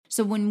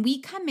So when we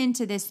come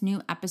into this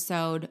new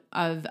episode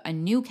of a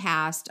new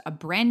cast, a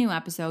brand new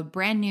episode,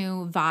 brand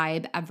new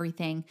vibe,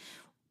 everything,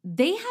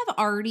 they have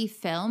already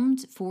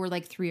filmed for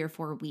like 3 or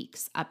 4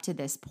 weeks up to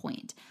this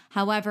point.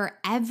 However,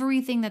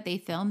 everything that they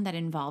filmed that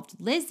involved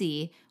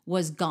Lizzie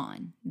was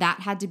gone.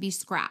 That had to be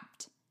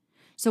scrapped.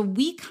 So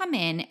we come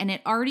in and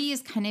it already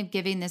is kind of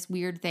giving this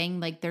weird thing,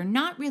 like they're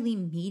not really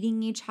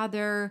meeting each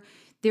other.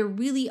 They've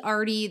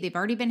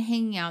already been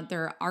hanging out.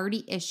 There are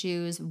already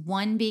issues,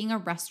 one being a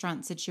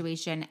restaurant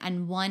situation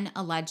and one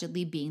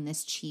allegedly being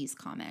this cheese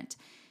comment.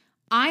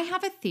 I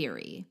have a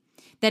theory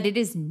that it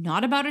is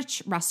not about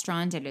a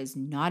restaurant. It is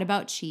not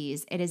about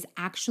cheese. It is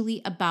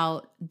actually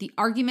about the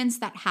arguments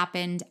that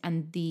happened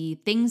and the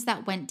things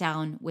that went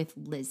down with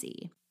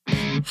Lizzie.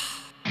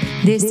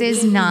 This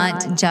is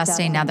not just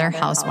another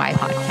housewife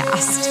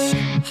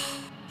podcast.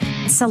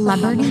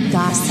 Celebrity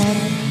gossip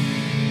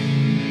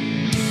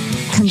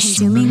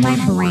consuming my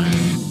brain.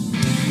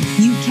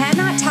 You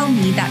cannot tell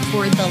me that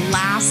for the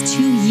last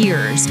 2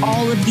 years,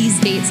 all of these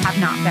dates have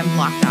not been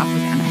blocked off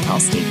with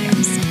NFL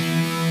stadiums.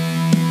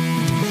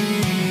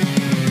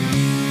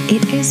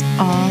 It is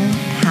all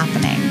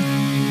happening.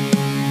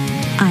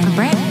 I'm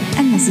Britt,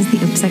 and this is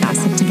the Oops, I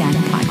Gossiped Again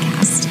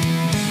podcast.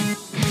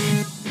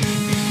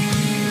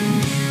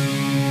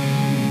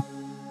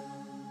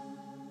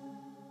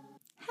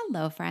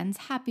 Hello, friends.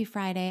 Happy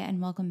Friday,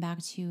 and welcome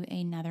back to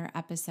another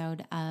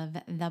episode of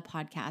the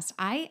podcast.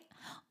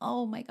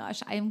 Oh my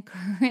gosh, I am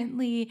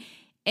currently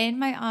in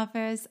my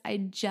office. I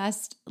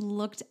just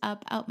looked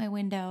up out my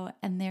window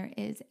and there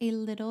is a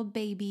little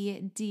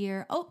baby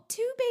deer. Oh,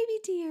 2 baby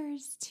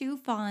deers, 2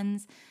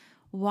 fawns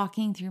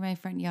walking through my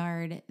front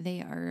yard.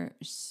 They are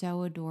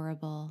so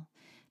adorable.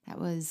 That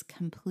was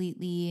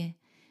completely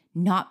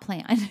not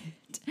planned.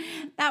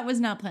 That was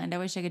not planned. I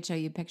wish I could show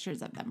you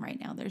pictures of them right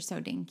now. They're so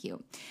dang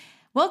cute.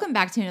 Welcome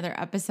back to another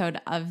episode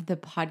of the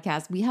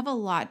podcast. We have a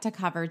lot to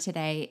cover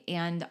today,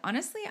 and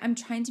honestly, I'm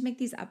trying to make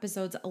these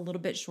episodes a little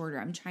bit shorter.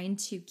 I'm trying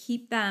to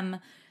keep them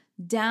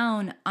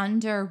down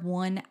under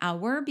 1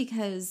 hour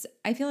because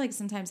I feel like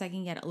sometimes I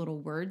can get a little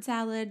word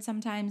salad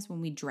sometimes when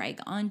we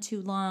drag on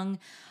too long.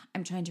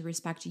 I'm trying to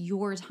respect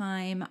your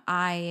time.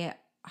 I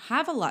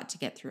have a lot to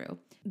get through,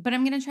 but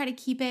I'm going to try to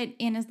keep it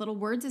in as little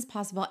words as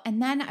possible,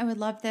 and then I would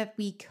love that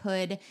we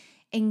could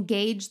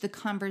engage the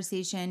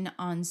conversation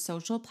on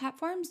social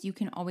platforms. You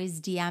can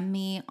always DM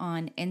me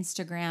on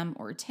Instagram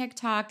or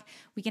TikTok.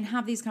 We can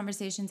have these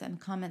conversations in the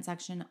comment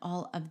section,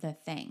 all of the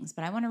things.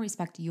 But I want to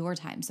respect your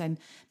time. So I'm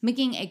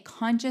making a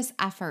conscious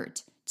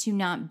effort to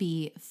not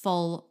be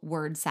full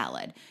word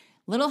salad.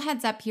 Little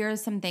heads up, here are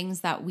some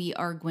things that we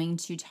are going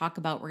to talk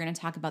about. We're going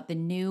to talk about the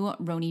new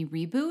RHONY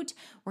reboot.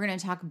 We're going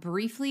to talk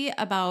briefly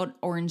about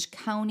Orange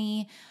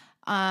County.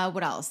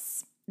 What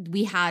else?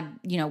 We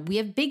have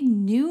big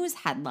news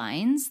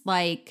headlines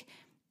like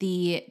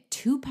the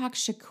Tupac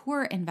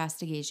Shakur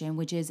investigation,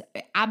 which is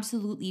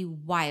absolutely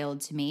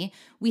wild to me.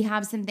 We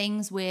have some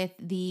things with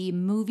the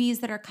movies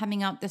that are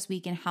coming out this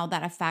week and how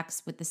that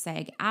affects with the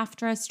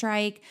SAG-AFTRA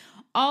strike,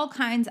 all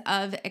kinds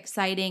of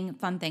exciting,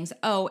 fun things.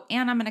 Oh,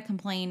 and I'm going to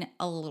complain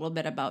a little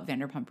bit about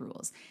Vanderpump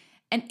Rules.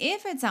 And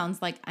if it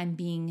sounds like I'm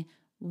being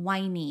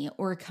whiny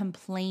or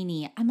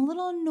complainy, I'm a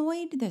little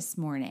annoyed this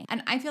morning.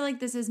 And I feel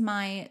like this is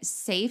my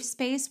safe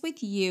space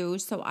with you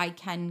so I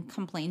can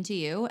complain to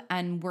you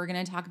and we're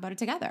going to talk about it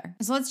together.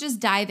 So let's just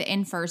dive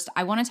in first.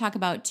 I want to talk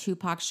about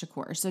Tupac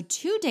Shakur. So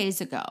 2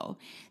 days ago,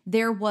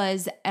 there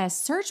was a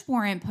search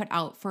warrant put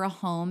out for a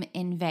home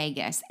in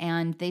Vegas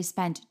and they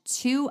spent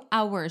 2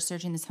 hours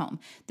searching this home.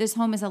 This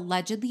home is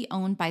allegedly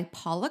owned by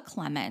Paula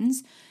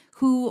Clemens,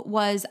 who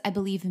was, I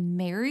believe,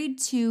 married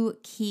to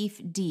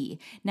Keefe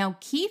D. Now,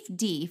 Keefe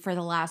D, for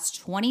the last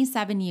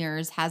 27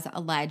 years, has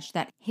alleged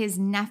that his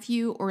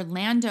nephew,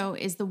 Orlando,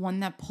 is the one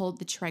that pulled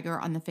the trigger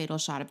on the fatal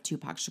shot of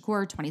Tupac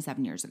Shakur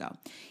 27 years ago.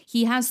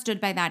 He has stood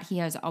by that. He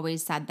has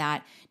always said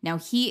that. Now,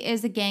 he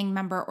is a gang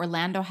member.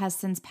 Orlando has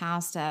since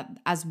passed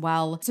as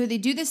well. So they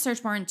do this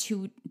search warrant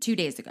two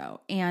days ago,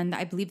 and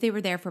I believe they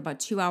were there for about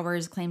 2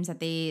 hours, claims that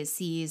they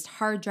seized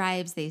hard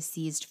drives, they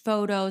seized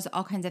photos,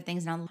 all kinds of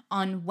things. Now,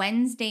 on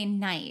Wednesday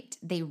night,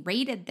 they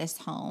raided this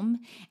home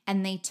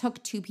and they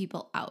took 2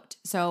 people out.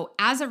 So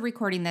as of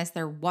recording this,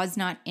 there was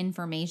not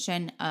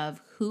information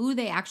of who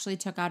they actually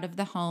took out of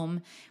the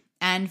home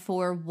and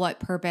for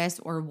what purpose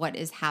or what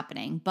is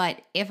happening.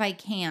 But if I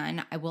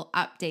can, I will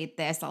update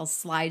this. I'll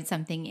slide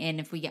something in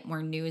if we get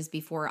more news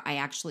before I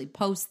actually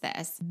post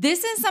this.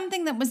 This is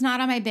something that was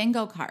not on my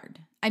bingo card.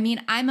 I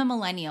mean, I'm a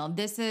millennial.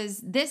 This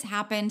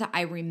happened.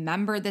 I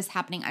remember this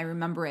happening. I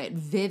remember it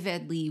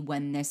vividly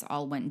when this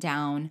all went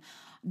down.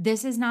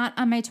 This is not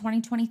on my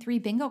 2023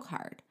 bingo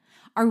card.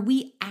 Are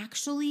we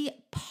actually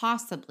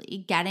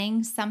possibly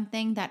getting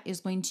something that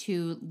is going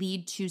to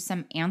lead to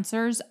some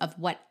answers of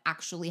what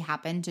actually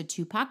happened to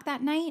Tupac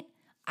that night?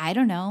 I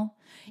don't know.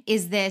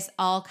 Is this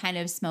all kind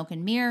of smoke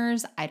and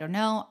mirrors? I don't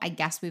know. I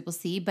guess we will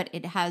see, but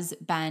it has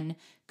been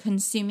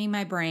consuming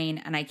my brain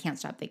and I can't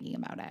stop thinking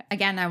about it.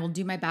 Again, I will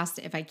do my best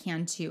if I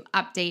can to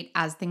update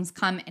as things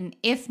come. And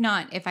if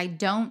not, if I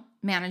don't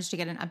manage to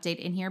get an update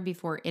in here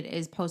before it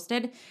is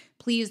posted,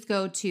 please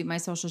go to my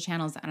social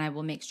channels and I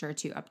will make sure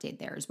to update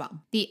there as well.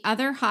 The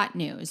other hot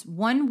news,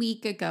 1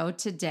 week ago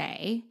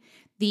today,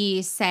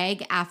 the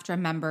SAG-AFTRA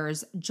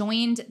members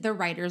joined the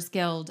Writers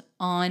Guild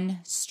on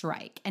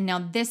strike. And now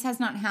this has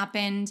not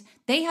happened.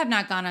 They have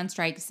not gone on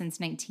strike since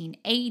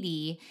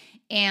 1980.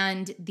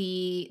 And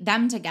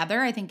them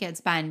together, I think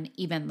it's been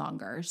even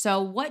longer. So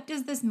what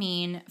does this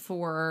mean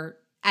for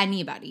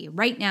anybody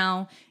right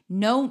now?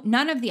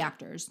 None of the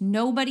actors,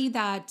 nobody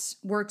that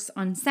works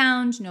on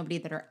sound, nobody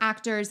that are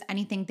actors,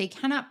 anything, they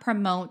cannot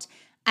promote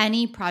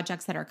any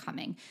projects that are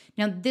coming.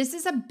 Now, this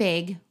is a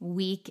big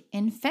week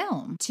in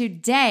film.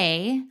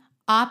 Today,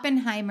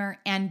 Oppenheimer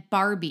and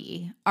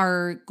Barbie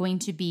are going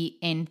to be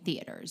in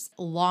theaters,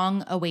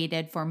 long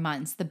awaited for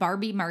months. The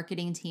Barbie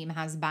marketing team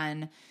has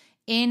been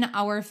in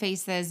our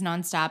faces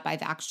nonstop.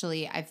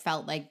 I've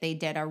felt like they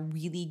did a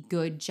really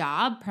good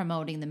job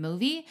promoting the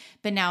movie,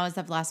 but now as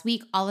of last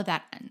week, all of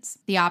that ends.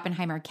 The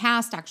Oppenheimer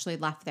cast actually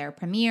left their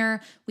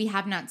premiere. We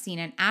have not seen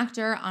an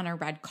actor on a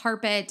red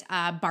carpet.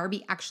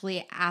 Barbie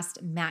actually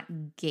asked Matt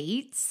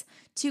Gaetz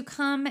to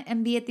come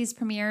and be at these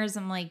premieres.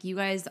 I'm like, you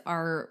guys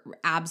are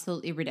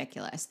absolutely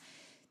ridiculous.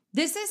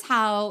 This is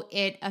how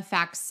it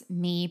affects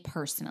me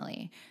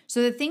personally.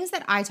 So the things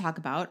that I talk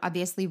about,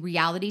 obviously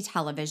reality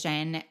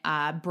television,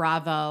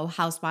 Bravo,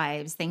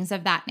 Housewives, things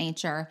of that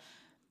nature,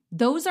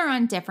 those are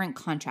on different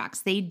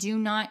contracts. They do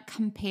not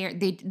compare,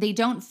 they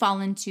don't fall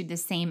into the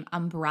same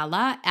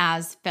umbrella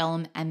as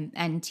film and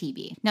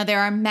TV. Now,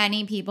 there are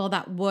many people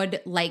that would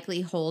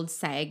likely hold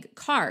SAG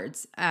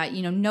cards,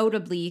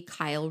 notably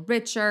Kyle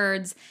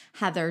Richards,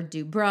 Heather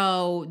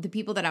Dubrow, the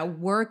people that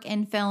work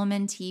in film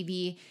and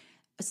TV,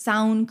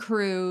 sound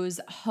crews,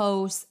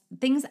 hosts,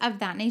 things of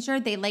that nature,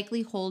 they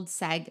likely hold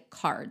SAG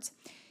cards.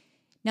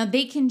 Now,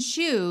 they can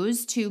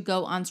choose to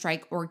go on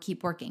strike or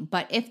keep working,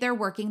 but if they're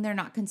working, they're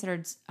not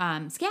considered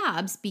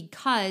scabs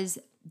because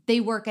they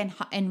work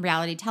in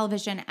reality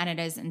television and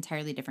it is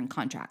entirely different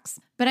contracts.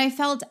 But I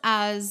felt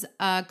as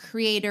a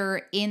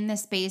creator in the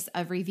space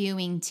of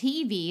reviewing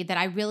TV that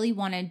I really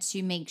wanted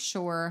to make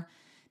sure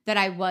that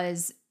I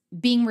was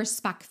being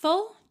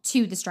respectful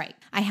to the strike.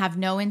 I have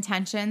no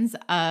intentions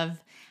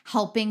of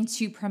helping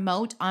to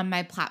promote on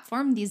my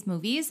platform these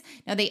movies.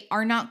 Now, they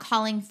are not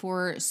calling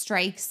for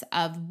strikes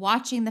of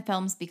watching the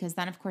films because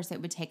then, of course,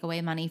 it would take away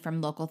money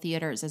from local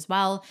theaters as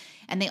well.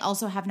 And they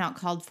also have not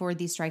called for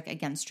the strike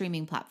against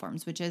streaming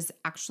platforms, which is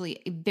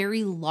actually a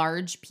very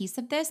large piece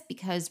of this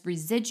because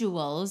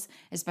residuals,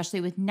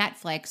 especially with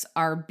Netflix,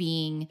 are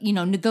being,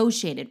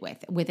 negotiated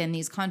within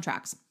these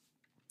contracts.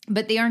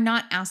 But they are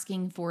not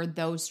asking for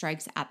those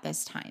strikes at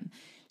this time.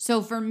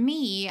 So for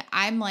me,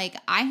 I'm like,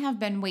 I have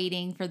been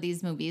waiting for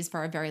these movies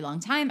for a very long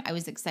time. I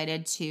was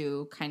excited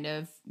to kind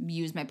of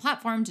use my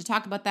platform to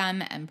talk about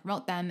them and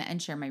promote them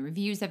and share my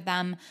reviews of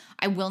them.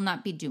 I will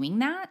not be doing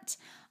that.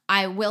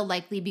 I will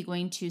likely be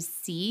going to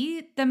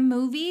see the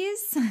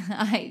movies.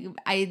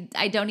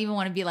 I don't even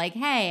want to be like,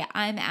 hey,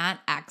 I'm at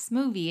X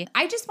movie.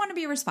 I just want to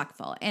be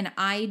respectful. And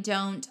I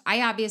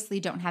obviously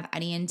don't have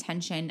any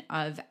intention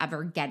of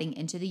ever getting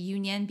into the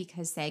union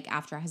because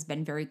SAG-AFTRA has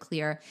been very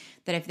clear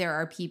that if there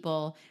are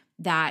people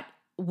that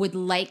would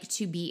like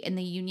to be in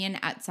the union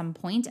at some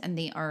point and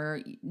they are,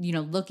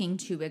 looking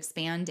to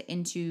expand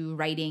into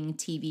writing,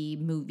 TV,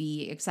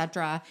 movie,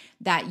 etc.,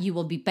 that you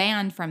will be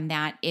banned from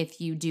that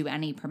if you do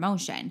any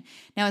promotion.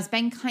 Now, it's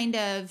been kind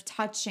of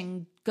touch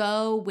and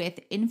go with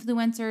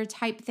influencer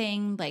type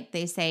thing. Like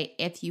they say,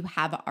 if you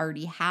have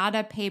already had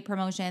a paid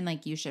promotion,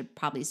 like you should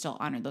probably still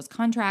honor those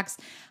contracts.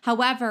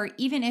 However,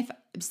 even if,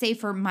 say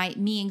for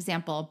me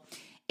example,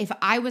 if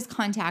I was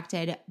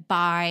contacted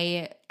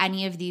by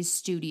any of these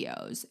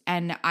studios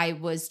and I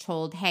was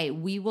told, hey,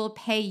 we will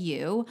pay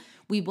you,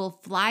 we will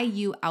fly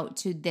you out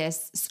to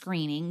this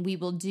screening, we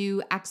will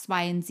do X,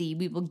 Y, and Z,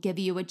 we will give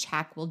you a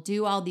check, we'll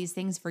do all these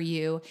things for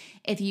you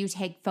if you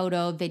take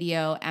photo,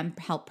 video, and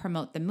help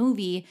promote the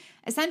movie,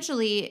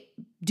 essentially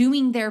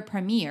doing their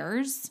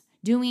premieres,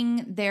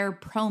 doing their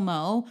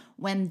promo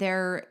when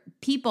their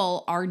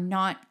people are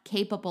not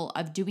capable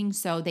of doing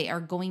so. They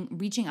are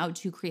reaching out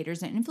to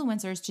creators and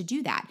influencers to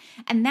do that.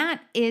 And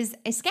that is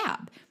a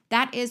scab.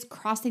 That is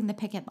crossing the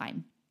picket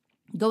line.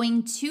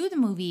 Going to the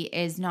movie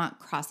is not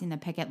crossing the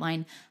picket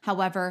line.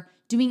 However,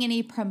 doing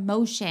any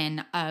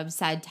promotion of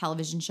said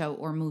television show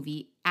or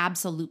movie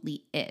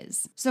absolutely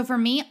is. So for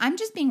me, I'm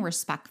just being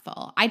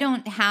respectful. I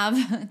don't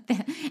have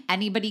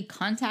anybody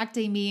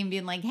contacting me and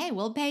being like, hey,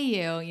 we'll pay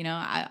you.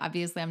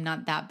 Obviously I'm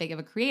not that big of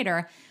a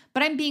creator,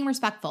 but I'm being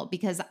respectful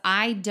because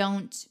I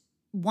don't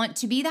want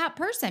to be that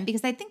person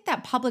because I think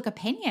that public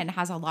opinion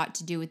has a lot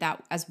to do with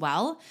that as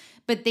well.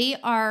 But they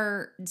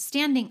are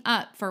standing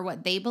up for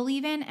what they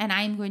believe in, and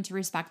I'm going to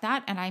respect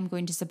that and I'm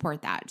going to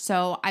support that.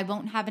 So I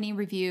won't have any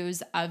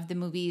reviews of the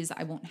movies.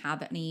 I won't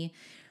have anything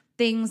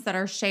things that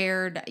are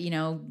shared,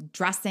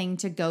 dressing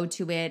to go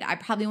to it. I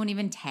probably won't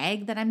even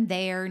tag that I'm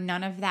there.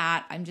 None of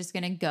that. I'm just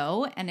going to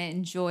go and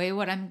enjoy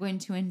what I'm going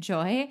to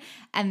enjoy.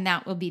 And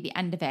that will be the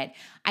end of it.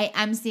 I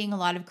am seeing a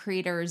lot of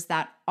creators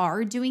that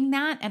are doing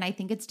that. And I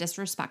think it's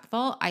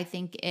disrespectful. I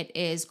think it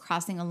is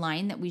crossing a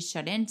line that we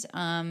shouldn't.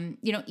 Even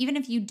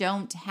if you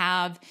don't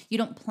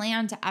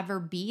plan to ever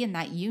be in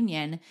that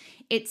union,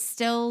 it's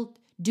still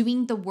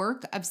doing the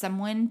work of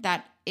someone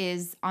that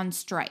is on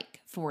strike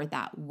for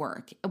that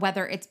work,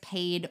 whether it's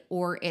paid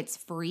or it's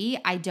free.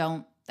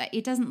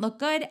 It doesn't look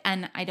good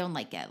and I don't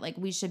like it. Like,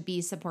 we should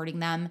be supporting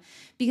them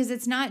because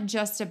it's not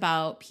just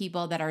about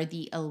people that are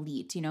the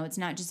elite. It's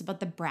not just about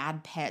the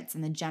Brad Pitts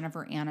and the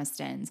Jennifer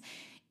Anistons.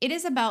 It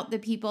is about the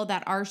people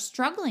that are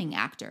struggling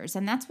actors,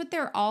 and that's what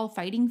they're all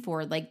fighting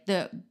for. Like,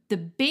 the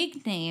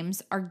big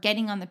names are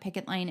getting on the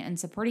picket line and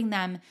supporting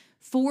them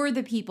for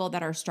the people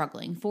that are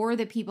struggling, for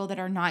the people that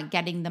are not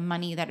getting the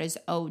money that is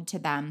owed to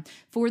them,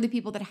 for the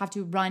people that have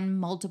to run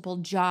multiple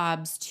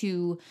jobs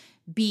to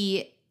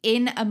be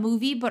in a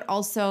movie but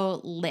also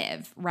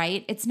live,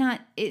 right?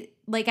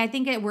 I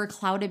think we're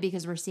clouded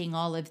because we're seeing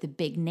all of the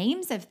big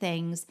names of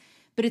things,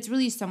 but it's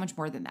really so much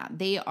more than that.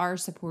 They are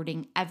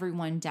supporting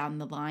everyone down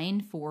the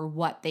line for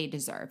what they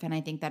deserve. And I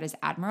think that is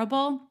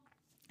admirable.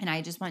 And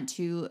I just want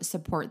to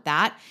support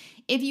that.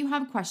 If you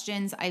have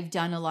questions, I've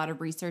done a lot of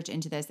research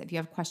into this. If you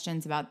have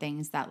questions about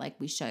things that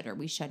we should or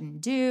we shouldn't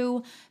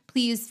do,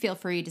 please feel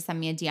free to send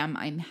me a DM.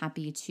 I'm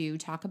happy to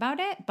talk about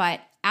it.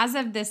 But as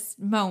of this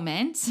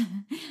moment,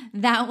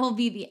 that will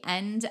be the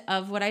end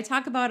of what I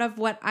talk about, of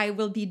what I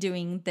will be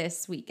doing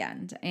this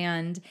weekend.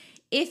 And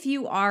if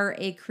you are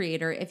a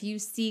creator, if you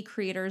see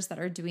creators that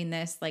are doing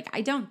this,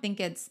 I don't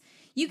think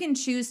you can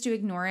choose to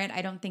ignore it.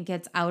 I don't think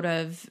it's out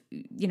of,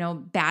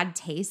 bad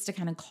taste to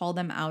kind of call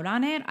them out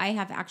on it. I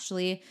have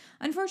actually,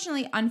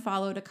 unfortunately,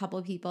 unfollowed a couple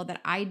of people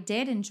that I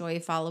did enjoy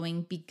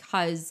following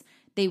because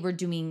they were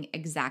doing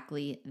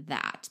exactly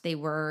that. They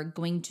were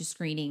going to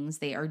screenings,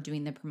 they are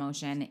doing the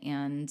promotion,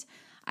 and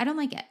I don't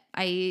like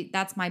it.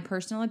 That's my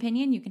personal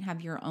opinion. You can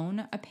have your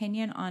own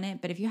opinion on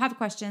it, but if you have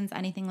questions,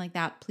 anything like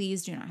that,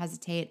 please do not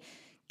hesitate.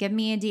 Give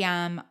me a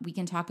DM. We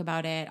can talk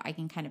about it. I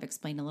can kind of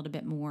explain a little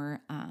bit more.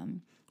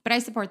 But I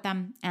support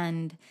them.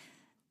 And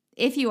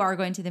if you are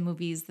going to the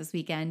movies this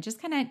weekend, just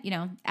kind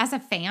of, as a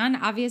fan,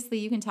 obviously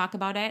you can talk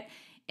about it.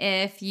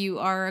 If you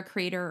are a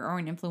creator or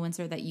an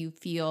influencer that you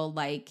feel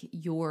like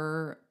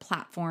your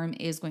platform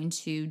is going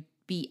to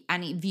be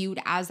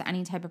viewed as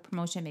any type of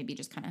promotion, maybe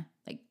just kind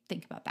of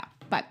think about that.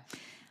 But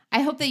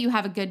I hope that you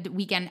have a good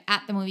weekend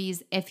at the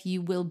movies. If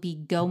you will be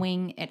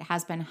going, it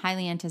has been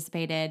highly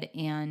anticipated,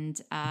 and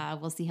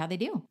we'll see how they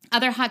do.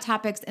 Other hot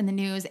topics in the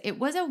news. It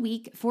was a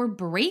week for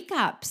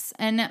breakups,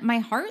 and my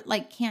heart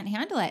can't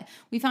handle it.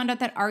 We found out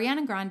that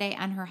Ariana Grande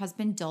and her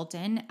husband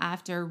Dalton,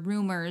 after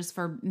rumors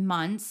for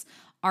months,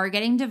 are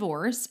getting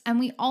divorced. And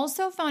we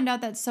also found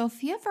out that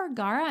Sofia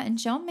Vergara and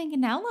Joe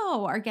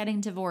Manganiello are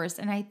getting divorced.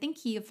 And I think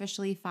he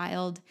officially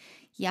filed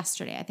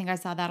yesterday. I think I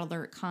saw that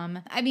alert come.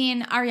 I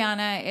mean,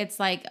 Ariana, it's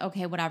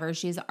okay, whatever.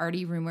 She's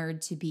already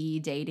rumored to be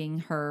dating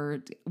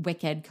her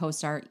Wicked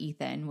co-star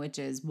Ethan, which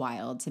is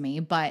wild to me.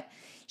 But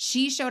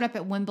she showed up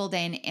at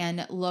Wimbledon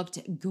and looked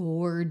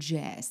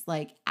gorgeous.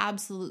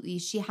 Absolutely.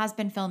 She has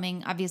been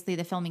filming. Obviously,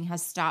 the filming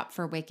has stopped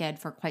for Wicked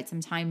for quite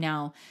some time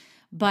now.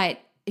 But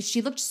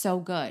she looked so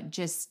good,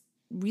 just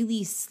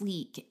really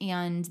sleek,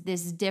 and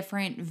this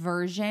different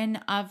version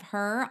of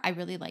her. I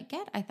really like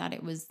it.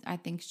 I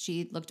think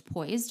she looked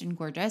poised and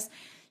gorgeous.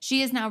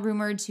 She is now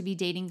rumored to be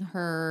dating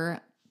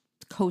her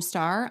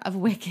co-star of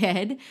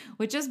Wicked,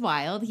 which is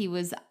wild. He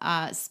was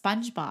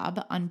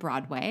SpongeBob on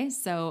Broadway,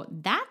 so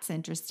that's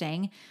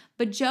interesting.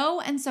 But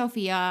Joe and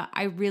Sophia,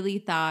 I really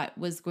thought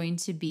was going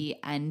to be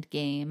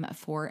endgame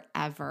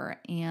forever,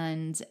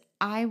 and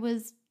it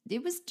was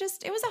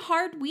a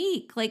hard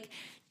week.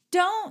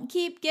 Don't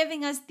keep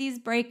giving us these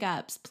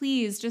breakups.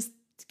 Please, just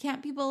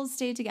can't people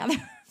stay together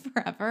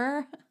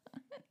forever?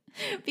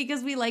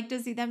 Because we like to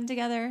see them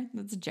together.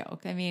 That's a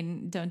joke. I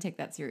mean, don't take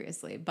that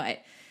seriously. But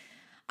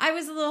I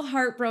was a little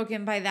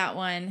heartbroken by that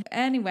one.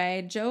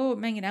 Anyway, Joe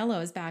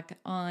Manganiello is back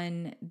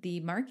on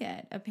the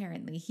market,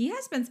 apparently. He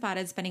has been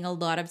spotted spending a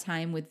lot of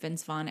time with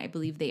Vince Vaughn. I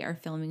believe they are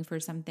filming for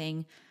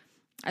something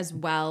as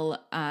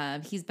well.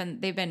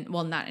 They've been,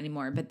 well, not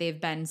anymore, but they've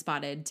been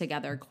spotted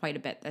together quite a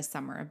bit this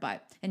summer.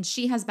 And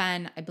she has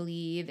been, I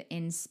believe,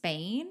 in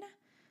Spain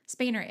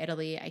or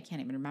Italy. I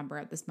can't even remember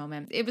at this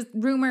moment. It was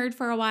rumored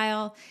for a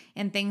while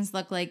and things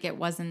look like it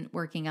wasn't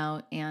working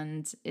out,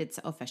 and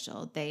it's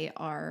official. They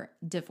are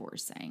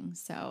divorcing.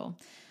 So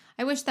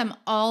I wish them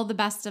all the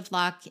best of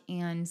luck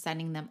and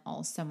sending them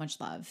all so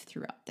much love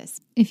throughout this.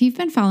 If you've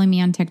been following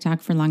me on TikTok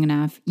for long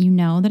enough, you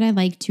know that I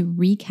like to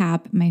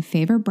recap my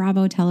favorite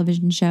Bravo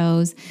television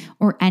shows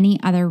or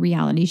any other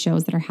reality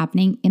shows that are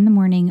happening in the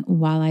morning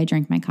while I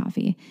drink my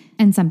coffee.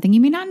 And something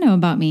you may not know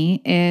about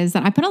me is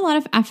that I put a lot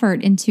of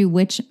effort into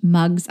which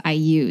mugs I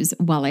use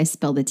while I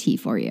spill the tea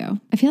for you.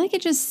 I feel like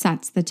it just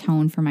sets the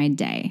tone for my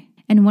day.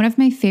 And one of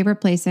my favorite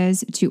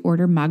places to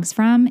order mugs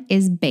from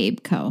is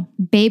Babeco.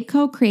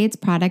 Babeco creates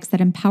products that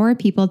empower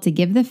people to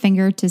give the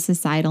finger to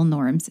societal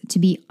norms, to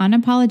be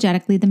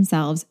unapologetically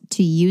themselves,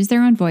 to use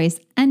their own voice,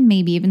 and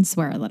maybe even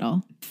swear a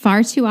little.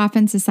 Far too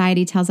often,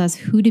 society tells us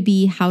who to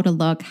be, how to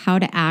look, how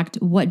to act,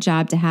 what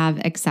job to have,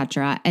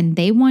 etc. And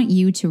they want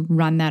you to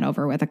run that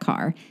over with a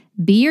car.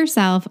 Be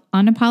yourself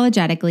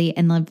unapologetically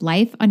and live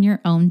life on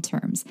your own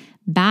terms.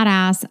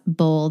 Badass,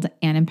 bold,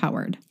 and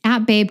empowered.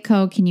 At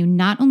Babeco, can you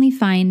not only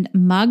find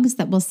mugs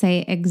that will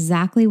say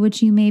exactly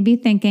what you may be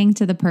thinking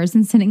to the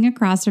person sitting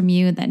across from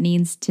you that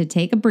needs to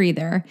take a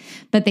breather,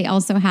 but they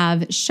also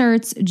have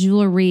shirts,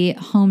 jewelry,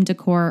 home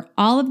decor,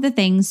 all of the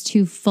things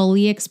to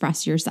fully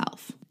express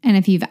yourself. And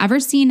if you've ever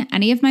seen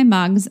any of my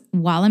mugs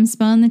while I'm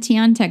spilling the tea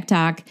on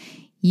TikTok,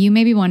 you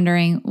may be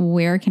wondering,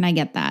 where can I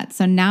get that?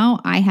 So now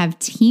I have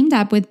teamed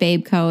up with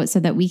Babeco so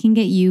that we can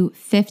get you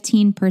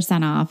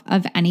 15% off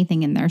of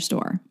anything in their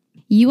store.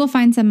 You will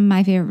find some of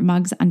my favorite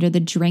mugs under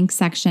the drink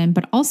section,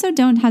 but also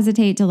don't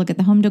hesitate to look at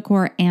the home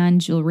decor and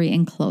jewelry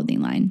and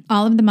clothing line.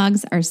 All of the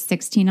mugs are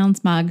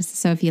 16-ounce mugs,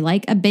 so if you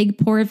like a big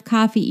pour of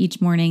coffee each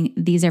morning,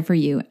 these are for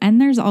you.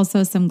 And there's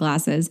also some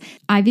glasses.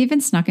 I've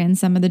even snuck in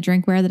some of the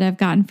drinkware that I've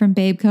gotten from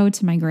Babeco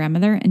to my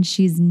grandmother, and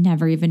she's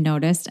never even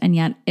noticed, and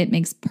yet it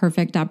makes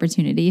perfect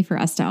opportunity for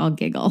us to all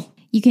giggle.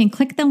 You can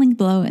click the link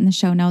below in the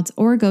show notes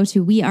or go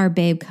to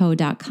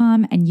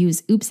wearebabeco.com and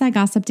use Oops, I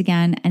Gossiped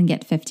Again and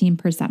get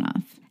 15%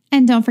 off.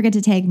 And don't forget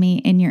to tag me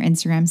in your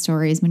Instagram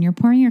stories when you're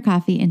pouring your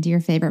coffee into your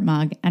favorite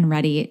mug and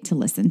ready to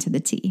listen to the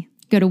tea.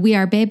 Go to We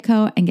Are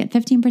Babeco and get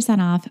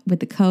 15% off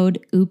with the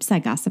code Oops, I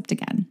Gossiped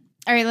Again.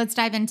 All right, let's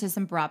dive into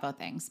some Bravo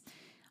things.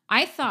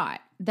 I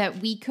thought that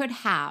we could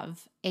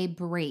have a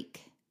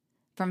break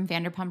from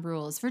Vanderpump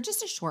Rules for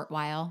just a short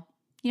while.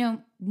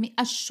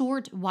 A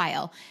short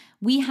while.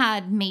 We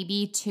had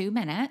maybe 2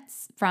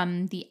 minutes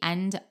from the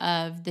end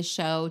of the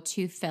show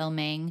to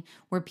filming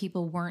where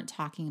people weren't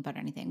talking about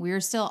anything. We were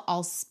still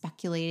all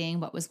speculating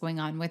what was going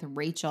on with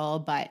Rachel,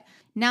 but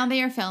now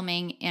they are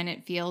filming and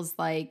it feels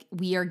like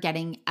we are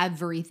getting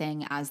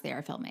everything as they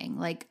are filming.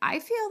 Like, I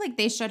feel like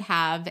they should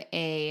have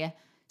a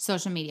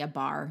social media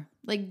bar.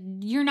 Like,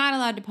 you're not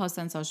allowed to post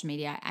on social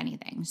media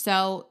anything.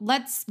 So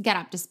let's get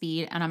up to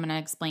speed and I'm going to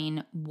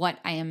explain what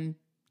I am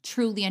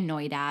truly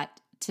annoyed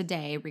at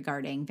today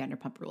regarding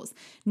Vanderpump Rules.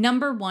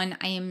 Number one,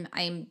 I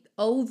am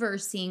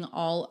overseeing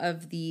all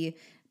of the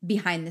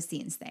behind the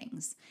scenes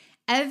things.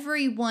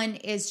 Everyone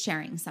is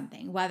sharing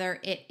something, whether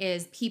it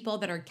is people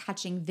that are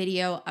catching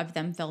video of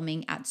them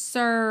filming at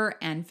SUR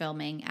and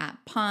filming at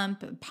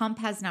Pump. Pump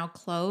has now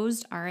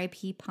closed,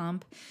 RIP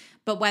Pump.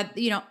 But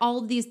all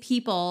of these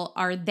people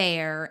are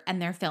there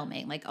and they're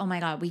filming. Like, oh my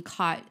God, we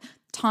caught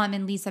Tom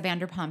and Lisa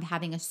Vanderpump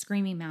having a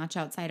screaming match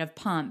outside of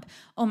Pump.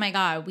 Oh my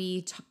God,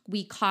 we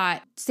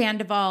caught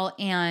Sandoval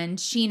and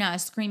Sheena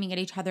screaming at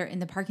each other in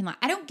the parking lot.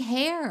 I don't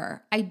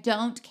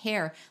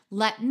care.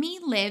 Let me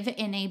live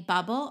in a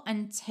bubble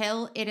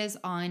until it is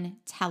on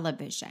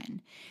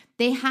television.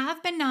 They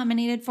have been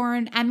nominated for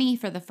an Emmy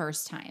for the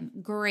first time.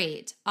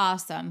 Great.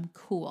 Awesome.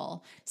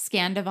 Cool.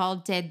 Sandoval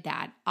did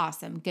that.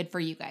 Awesome. Good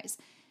for you guys.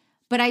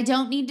 But I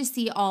don't need to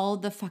see all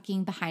the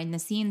fucking behind the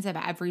scenes of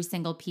every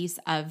single piece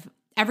of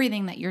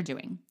everything that you're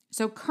doing.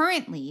 So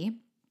currently,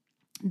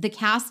 the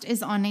cast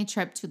is on a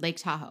trip to Lake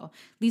Tahoe.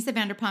 Lisa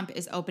Vanderpump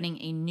is opening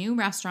a new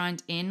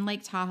restaurant in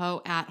Lake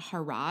Tahoe at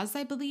Haraz,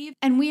 I believe.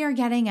 And we are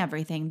getting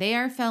everything. They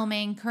are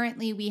filming.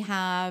 Currently, we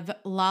have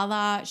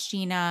Lala,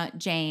 Sheena,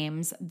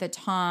 James, the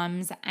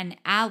Toms, and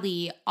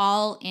Allie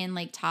all in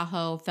Lake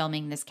Tahoe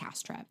filming this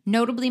cast trip.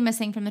 Notably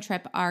missing from the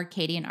trip are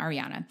Katie and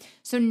Ariana.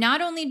 So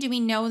not only do we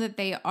know that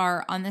they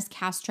are on this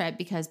cast trip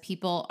because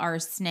people are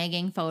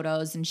snagging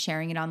photos and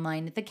sharing it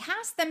online, the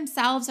cast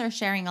themselves are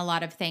sharing a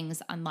lot of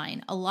things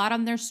online, a lot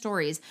on their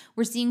stories.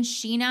 We're seeing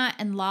Sheena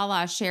and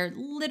Lala share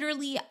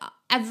literally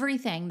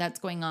everything that's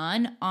going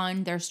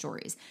on their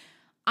stories.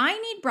 I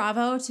need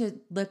Bravo to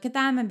look at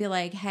them and be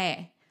like,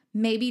 hey,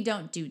 maybe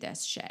don't do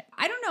this shit.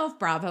 I don't know if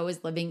Bravo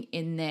is living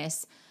in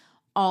this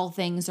all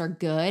things are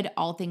good,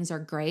 all things are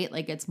great,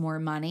 like it's more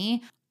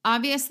money.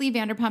 Obviously,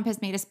 Vanderpump has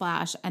made a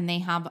splash and they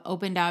have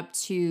opened up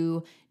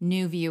to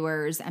new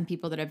viewers and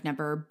people that have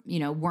never,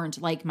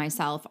 weren't like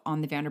myself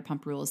on the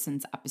Vanderpump Rules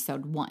since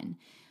episode 1.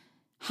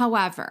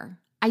 However,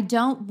 I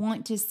don't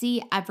want to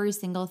see every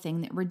single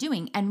thing that we're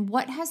doing. And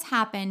what has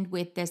happened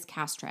with this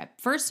cast trip?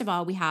 First of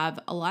all, we have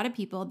a lot of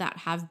people that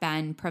have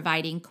been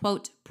providing,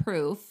 quote,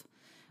 proof,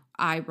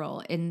 eye roll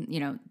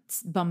in,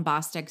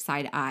 bombastic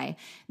side eye,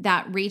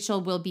 that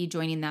Rachel will be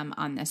joining them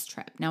on this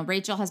trip. Now,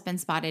 Rachel has been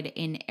spotted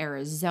in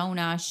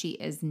Arizona. She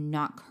is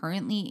not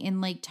currently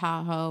in Lake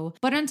Tahoe.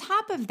 But on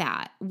top of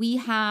that,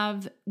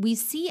 we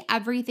see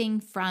everything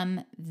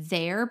from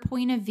their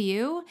point of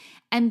view,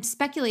 and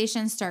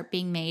speculations start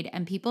being made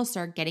and people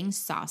start getting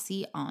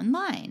saucy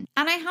online.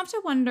 And I have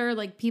to wonder,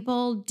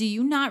 people, do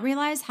you not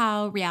realize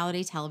how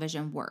reality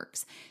television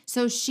works?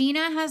 So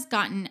Sheena has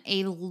gotten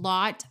a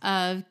lot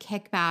of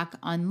kickback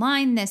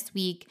online this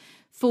week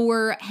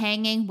for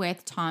hanging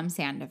with Tom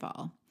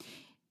Sandoval.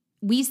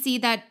 we see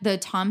that the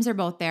Toms are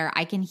both there.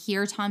 I can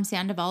hear Tom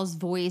Sandoval's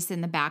voice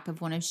in the back of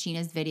one of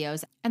Sheena's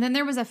videos. And then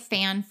there was a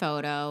fan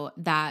photo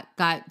that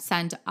got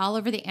sent all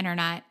over the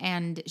internet,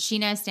 and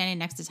Sheena is standing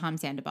next to Tom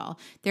Sandoval.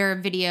 There are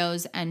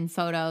videos and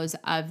photos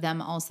of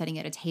them all sitting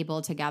at a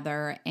table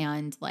together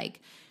and like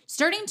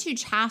starting to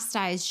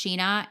chastise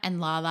Sheena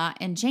and Lala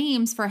and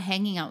James for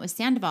hanging out with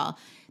Sandoval.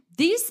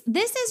 This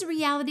is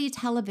reality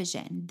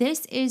television.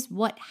 This is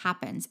what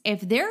happens.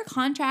 If their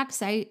contracts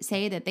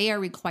say that they are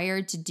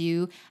required to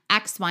do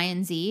X, Y,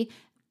 and Z,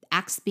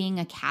 X being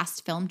a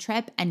cast film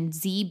trip and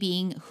Z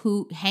being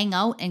who hang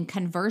out and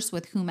converse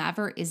with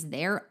whomever is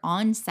there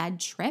on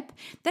said trip,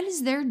 that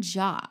is their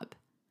job.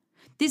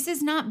 This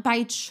is not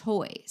by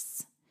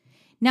choice.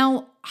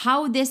 Now,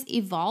 how this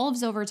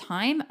evolves over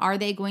time, are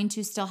they going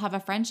to still have a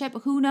friendship?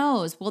 Who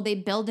knows? Will they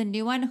build a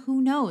new one?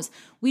 Who knows?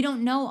 We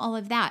don't know all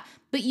of that.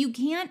 But you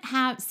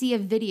can't see a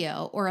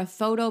video or a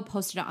photo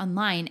posted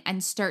online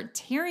and start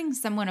tearing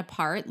someone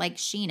apart like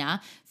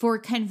Sheena for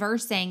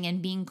conversing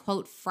and being,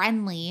 quote,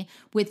 friendly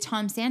with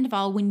Tom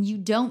Sandoval when you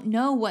don't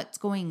know what's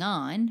going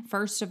on,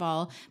 first of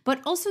all.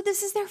 But also,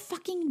 this is their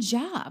fucking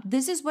job.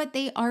 This is what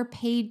they are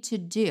paid to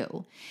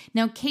do.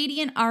 Now,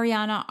 Katie and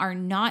Ariana are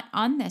not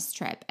on this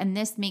trip, and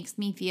this makes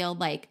me feel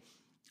like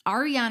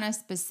Ariana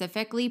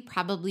specifically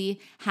probably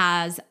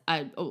has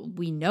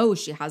we know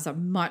she has a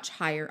much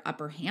higher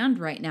upper hand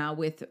right now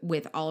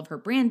with all of her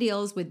brand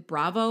deals, with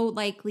Bravo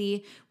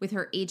likely, with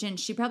her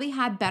agent. She probably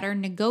had better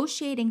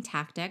negotiating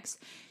tactics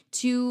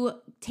to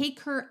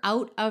take her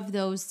out of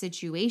those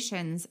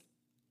situations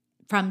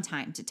from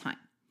time to time.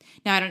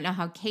 Now, I don't know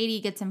how Katie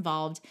gets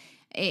involved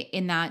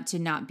in that to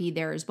not be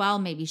there as well.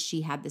 Maybe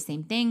she had the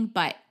same thing,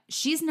 but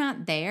she's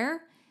not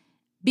there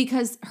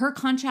because her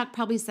contract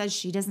probably says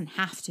she doesn't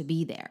have to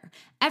be there.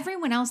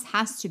 Everyone else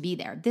has to be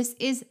there. This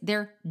is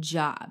their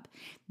job.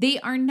 They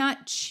are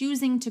not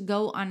choosing to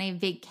go on a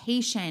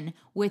vacation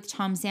with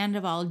Tom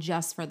Sandoval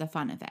just for the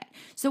fun of it.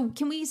 So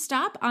can we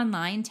stop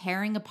online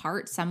tearing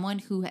apart someone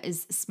who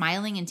is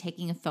smiling and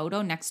taking a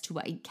photo next to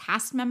a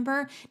cast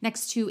member,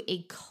 next to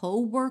a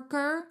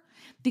coworker?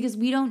 Because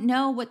we don't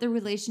know what the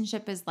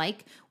relationship is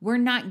like. We're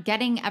not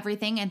getting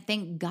everything, and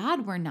thank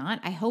God we're not.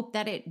 I hope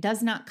that it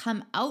does not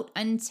come out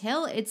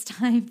until it's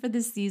time for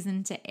the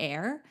season to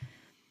air.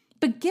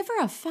 But give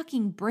her a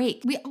fucking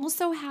break. We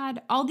also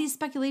had all these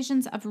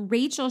speculations of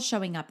Rachel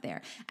showing up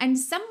there. And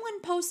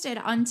someone posted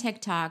on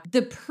TikTok,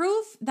 the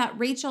proof that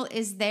Rachel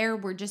is there,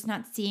 we're just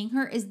not seeing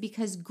her, is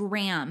because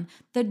Graham,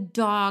 the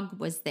dog,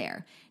 was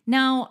there.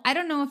 Now, I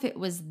don't know if it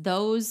was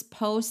those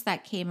posts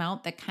that came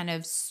out that kind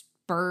of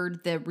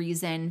spurred the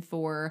reason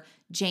for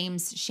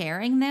James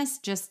sharing this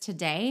just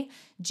today.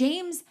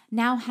 James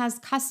now has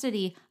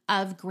custody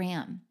of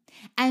Graham.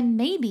 And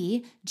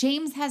maybe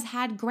James has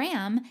had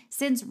Graham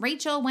since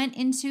Rachel went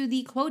into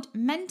the, quote,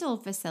 mental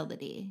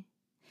facility.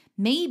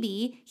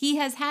 Maybe he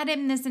has had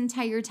him this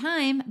entire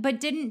time, but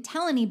didn't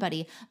tell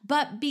anybody.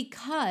 But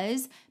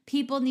because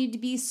people need to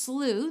be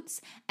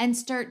sleuths and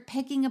start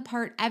picking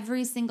apart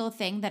every single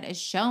thing that is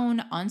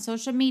shown on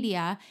social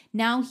media,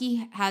 now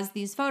he has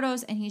these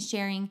photos and he's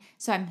sharing.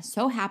 So I'm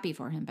so happy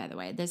for him, by the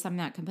way. This I'm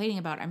not complaining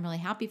about. I'm really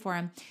happy for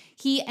him.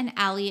 He and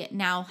Allie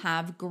now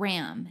have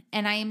Graham,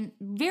 and I'm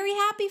very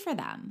happy for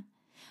them.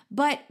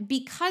 But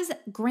because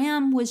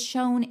Graham was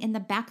shown in the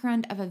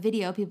background of a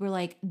video, people were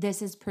like,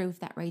 this is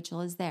proof that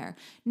Rachel is there.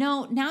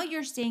 No, now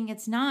you're saying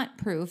it's not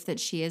proof that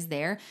she is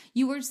there.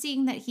 You were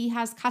seeing that he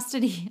has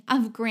custody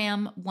of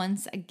Graham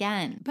once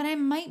again. But I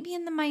might be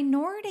in the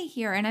minority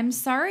here. And I'm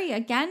sorry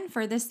again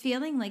for this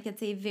feeling like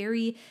it's a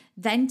very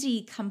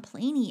venty,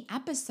 complainy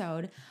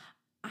episode.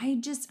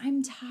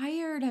 I'm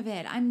tired of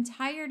it. I'm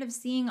tired of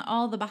seeing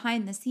all the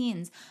behind the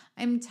scenes.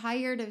 I'm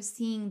tired of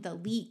seeing the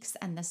leaks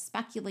and the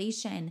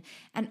speculation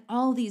and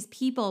all these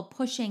people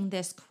pushing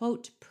this,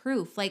 quote,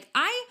 proof. Like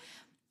I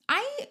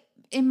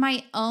in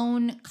my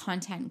own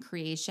content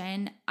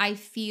creation, I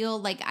feel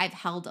like I've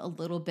held a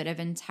little bit of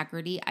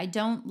integrity. I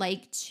don't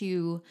like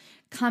to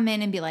come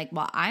in and be like,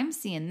 well, I'm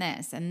seeing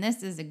this and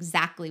this is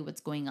exactly what's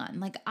going on.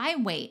 Like I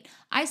wait,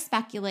 I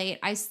speculate,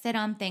 I sit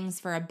on things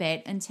for a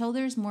bit until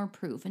there's more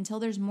proof, until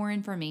there's more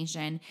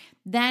information.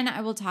 Then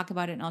I will talk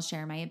about it and I'll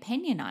share my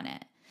opinion on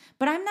it.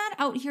 But I'm not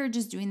out here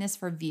just doing this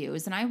for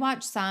views. And I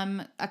watch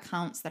some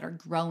accounts that are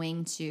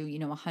growing to,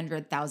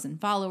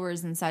 100,000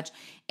 followers and such.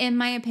 In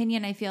my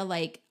opinion, I feel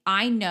like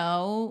I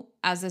know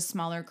as a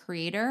smaller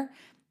creator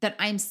that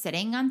I'm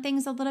sitting on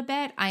things a little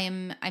bit.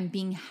 I'm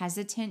being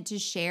hesitant to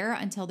share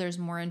until there's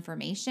more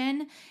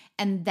information.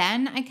 And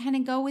then I kind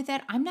of go with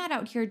it. I'm not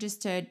out here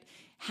just to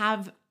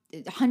have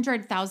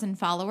 100,000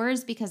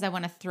 followers because I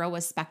want to throw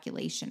a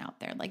speculation out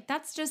there. Like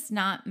that's just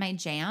not my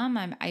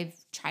jam. I've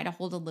tried to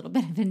hold a little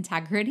bit of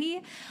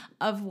integrity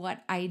of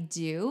what I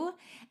do.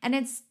 And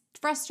it's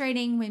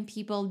frustrating when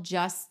people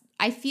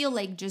I feel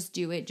like just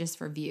do it just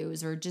for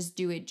views or just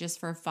do it just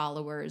for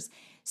followers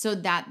so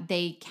that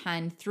they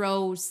can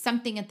throw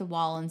something at the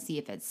wall and see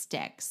if it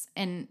sticks.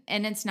 And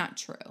it's not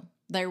true.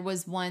 There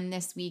was one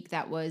this week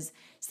that was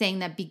saying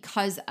that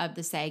because of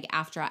the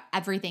SAG-AFTRA,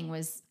 everything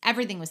was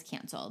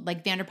canceled.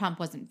 Like Vanderpump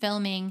wasn't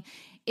filming.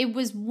 It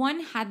was one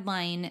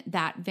headline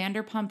that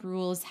Vanderpump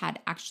Rules had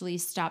actually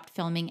stopped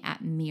filming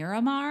at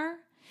Miramar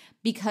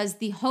because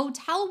the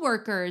hotel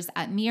workers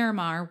at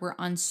Miramar were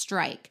on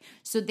strike.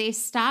 So they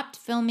stopped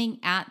filming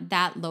at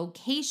that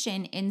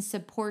location in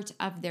support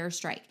of their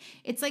strike.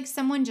 It's like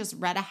someone just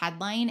read a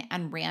headline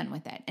and ran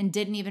with it and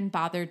didn't even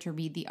bother to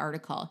read the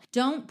article.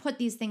 Don't put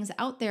these things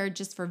out there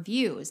just for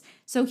views.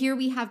 So here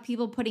we have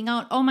people putting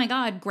out, oh my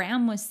God,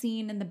 Graham was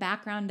seen in the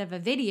background of a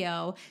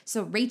video,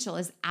 so Rachel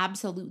is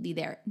absolutely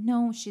there.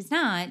 No, she's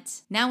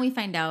not. Now we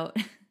find out.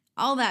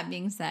 All that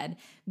being said,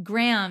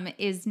 Graham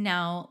is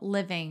now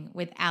living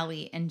with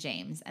Allie and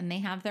James, and they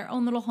have their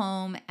own little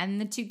home and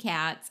the 2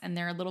 cats, and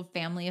they're a little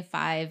family of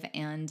 5,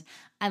 and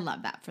I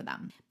love that for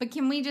them. But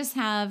can we just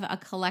have a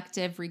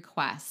collective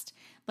request?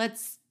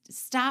 Let's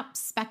stop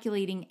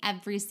speculating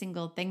every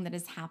single thing that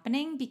is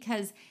happening,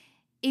 because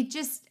it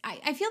just,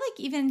 I feel like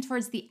even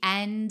towards the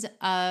end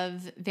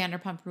of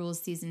Vanderpump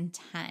Rules season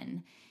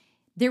 10,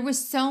 there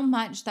was so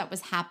much that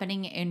was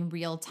happening in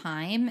real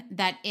time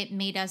that it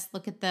made us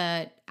look at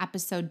the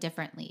episode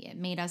differently. It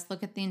made us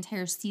look at the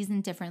entire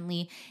season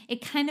differently.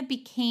 It kind of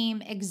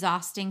became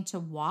exhausting to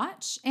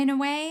watch in a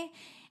way.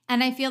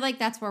 And I feel like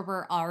that's where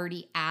we're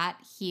already at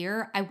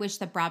here. I wish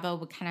that Bravo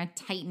would kind of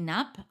tighten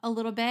up a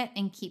little bit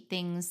and keep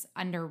things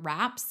under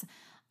wraps.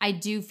 I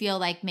do feel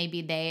like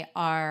maybe they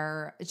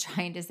are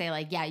trying to say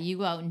like, yeah, you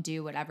go out and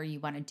do whatever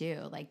you want to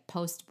do. Like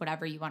post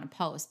whatever you want to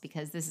post,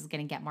 because this is going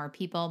to get more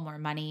people, more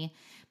money,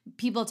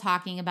 people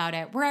talking about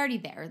it. We're already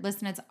there.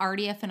 Listen, it's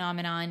already a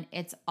phenomenon.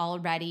 It's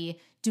already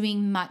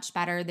doing much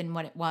better than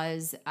what it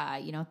was,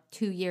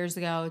 2 years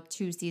ago,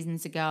 2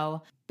 seasons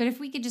ago. But if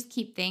we could just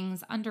keep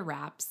things under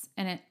wraps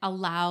and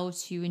allow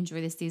to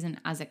enjoy the season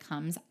as it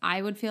comes,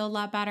 I would feel a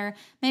lot better.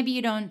 Maybe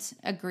you don't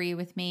agree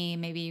with me.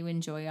 Maybe you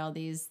enjoy all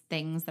these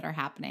things that are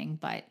happening,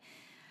 but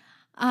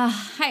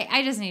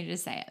I just needed to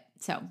say it.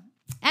 So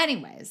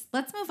anyways,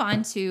 let's move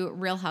on to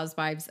Real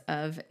Housewives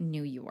of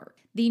New York.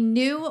 The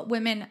new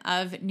Women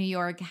of New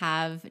York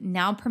have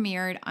now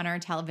premiered on our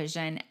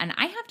television, and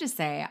I have to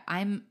say,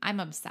 I'm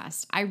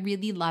obsessed. I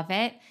really love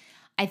it.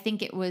 I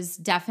think it was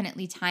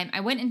definitely time. I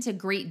went into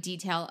great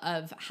detail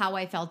of how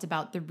I felt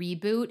about the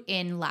reboot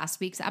in last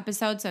week's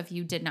episode. So if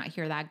you did not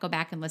hear that, go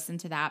back and listen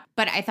to that.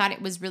 But I thought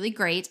it was really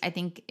great. I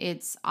think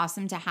it's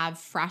awesome to have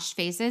fresh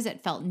faces.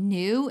 It felt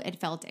new. It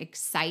felt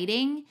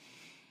exciting.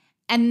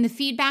 And the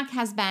feedback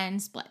has been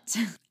split.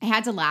 I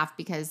had to laugh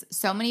because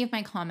so many of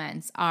my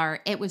comments are,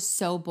 it was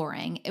so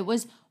boring. It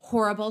was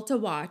horrible to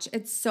watch.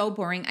 It's so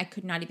boring. I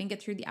could not even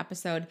get through the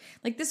episode.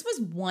 Like, this was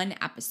one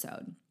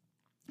episode.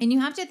 And you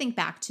have to think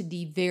back to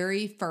the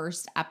very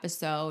first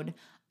episode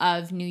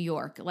of New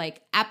York,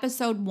 like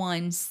episode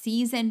 1,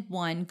 season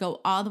 1, go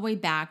all the way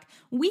back.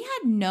 We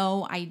had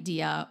no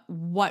idea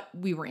what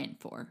we were in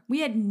for. We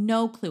had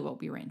no clue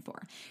what we were in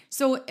for.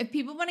 So if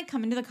people want to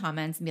come into the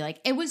comments and be like,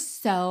 it was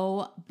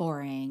so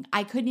boring,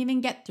 I couldn't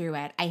even get through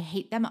it, I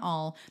hate them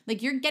all.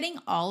 Like, you're getting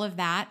all of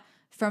that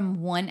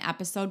from one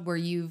episode where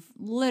you've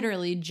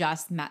literally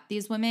just met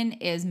these women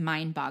is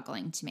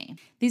mind-boggling to me.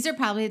 These are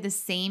probably the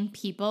same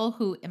people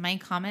who in my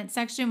comment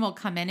section will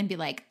come in and be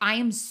like, I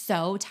am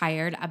so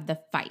tired of the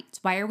fights.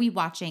 Why are we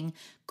watching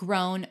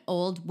grown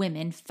old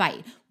women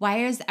fight?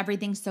 Why is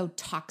everything so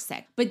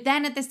toxic? But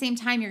then at the same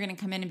time, you're going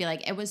to come in and be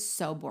like, it was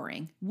so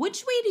boring.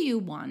 Which way do you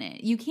want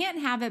it? You can't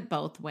have it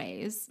both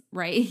ways,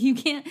 right? You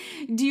can't.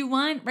 Do you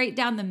want right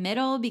down the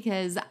middle?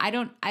 Because I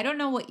don't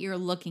know what you're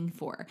looking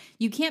for.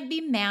 You can't be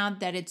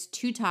mad that it's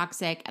too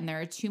toxic and there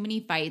are too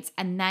many fights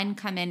and then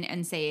come in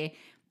and say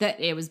that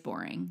it was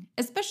boring,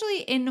 especially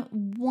in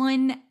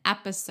one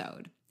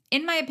episode.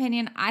 In my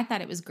opinion, I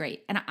thought it was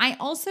great. And I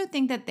also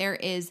think that there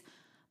is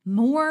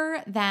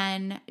more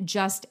than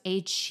just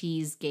a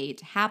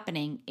cheesegate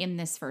happening in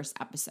this first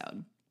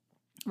episode.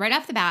 Right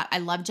off the bat, I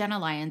love Jenna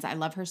Lyons. I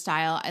love her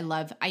style.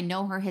 I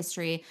know her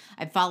history.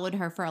 I've followed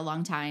her for a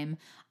long time.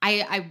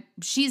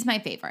 She's my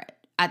favorite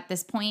at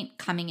this point,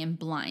 coming in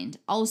blind.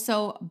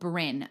 Also,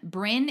 Brynn.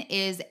 Brynn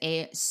is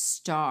a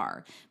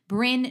star.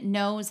 Brynn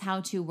knows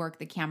how to work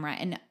the camera.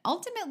 And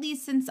ultimately,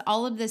 since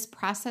all of this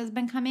press has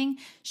been coming,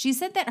 she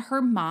said that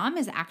her mom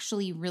is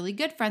actually really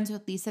good friends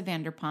with Lisa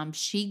Vanderpump.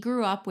 She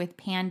grew up with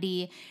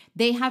Pandy.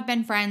 They have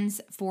been friends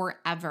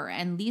forever.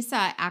 And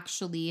Lisa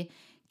actually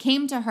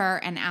came to her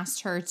and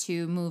asked her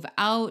to move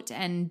out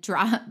and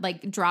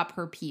drop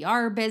her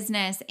PR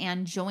business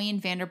and join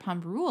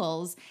Vanderpump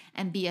Rules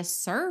and be a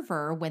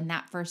server when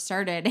that first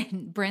started.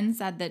 And Brynn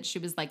said that she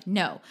was like,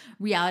 no,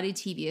 reality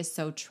TV is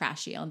so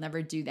trashy. I'll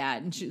never do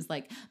that. And she was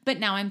like, but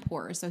now I'm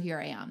poor, so here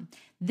I am.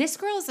 This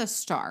girl is a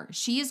star.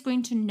 She is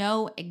going to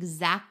know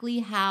exactly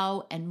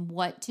how and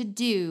what to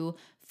do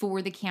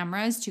for the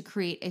cameras to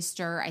create a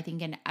stir, I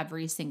think, in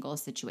every single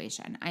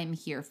situation. I'm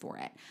here for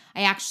it.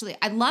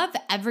 I love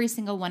every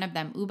single one of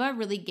them. Uba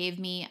really gave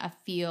me a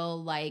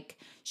feel like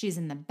she's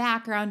in the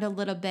background a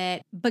little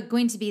bit, but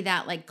going to be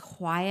that like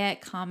quiet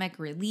comic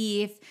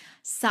relief.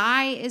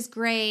 Sai is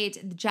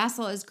great.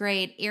 Jessel is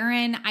great.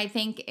 Aaron, I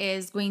think,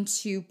 is going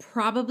to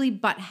probably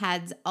butt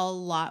heads a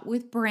lot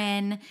with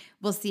Brynn.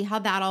 We'll see how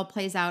that all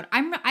plays out.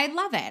 I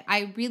love it.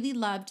 I really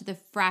loved the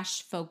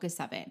fresh focus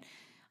of it.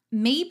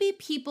 Maybe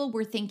people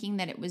were thinking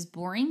that it was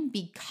boring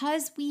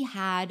because we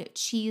had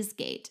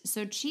Cheesegate.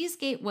 So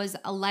Cheesegate was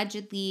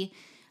allegedly,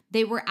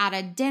 they were at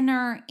a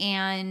dinner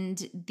and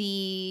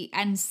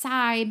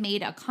Sai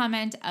made a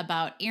comment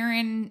about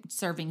Aaron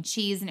serving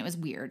cheese, and it was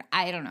weird.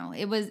 I don't know.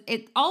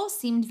 It all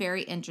seemed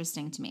very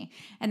interesting to me.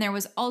 And there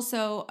was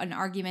also an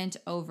argument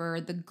over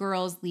the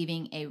girls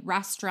leaving a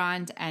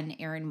restaurant, and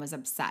Aaron was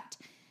upset.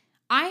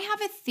 I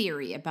have a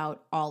theory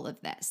about all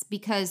of this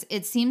because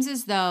it seems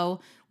as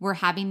though we're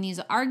having these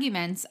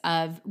arguments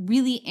of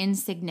really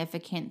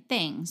insignificant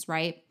things,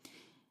 right?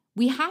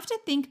 We have to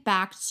think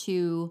back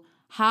to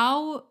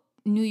how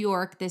New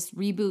York, this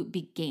reboot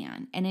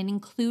began, and it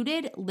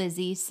included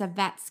Lizzie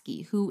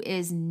Savetsky, who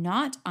is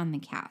not on the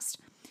cast.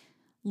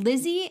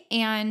 Lizzie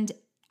and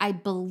I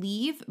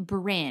believe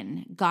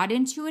Brynn got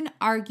into an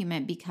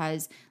argument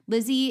because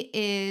Lizzie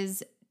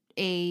is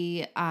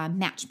a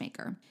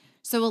matchmaker.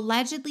 So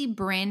allegedly,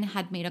 Brynn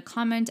had made a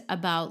comment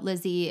about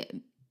Lizzie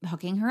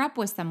hooking her up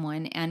with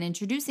someone and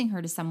introducing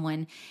her to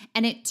someone,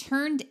 and it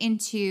turned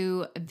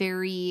into a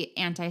very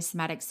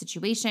anti-Semitic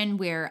situation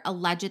where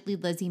allegedly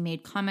Lizzie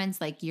made comments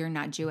like, "You're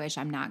not Jewish,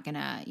 I'm not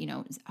gonna,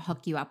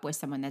 hook you up with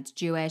someone that's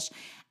Jewish,"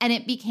 and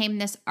it became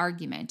this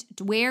argument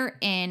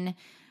wherein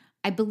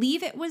I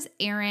believe it was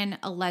Aaron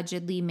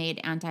allegedly made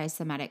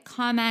anti-Semitic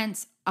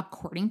comments.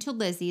 According to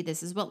Lizzie,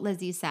 this is what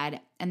Lizzie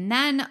said. And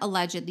then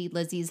allegedly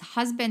Lizzie's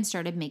husband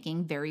started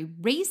making very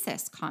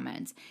racist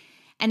comments.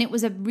 And it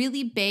was a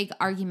really big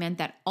argument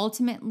that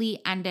ultimately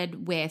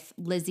ended with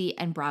Lizzie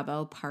and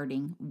Bravo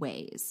parting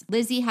ways.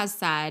 Lizzie has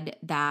said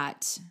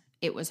that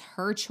it was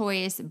her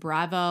choice.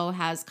 Bravo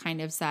has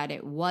kind of said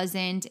it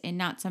wasn't, in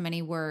not so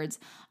many words.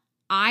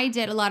 I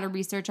did a lot of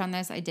research on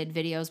this. I did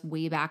videos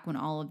way back when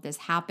all of this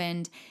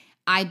happened.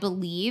 I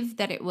believe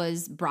that it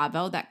was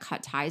Bravo that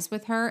cut ties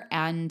with her,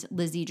 and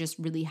Lizzie just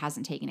really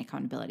hasn't taken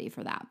accountability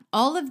for that.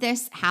 All of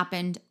this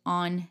happened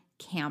on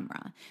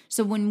camera.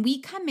 So when we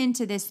come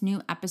into this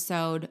new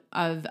episode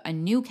of a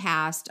new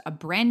cast, a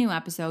brand new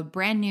episode,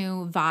 brand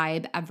new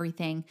vibe,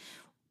 everything,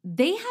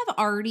 they have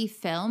already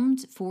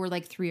filmed for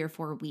like 3 or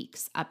 4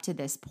 weeks up to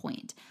this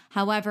point.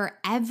 However,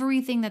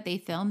 everything that they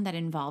filmed that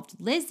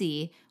involved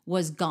Lizzie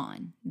was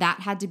gone. That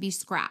had to be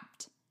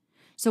scrapped.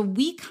 So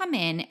we come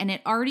in and it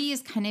already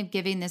is kind of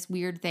giving this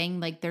weird thing,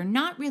 like they're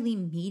not really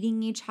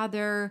meeting each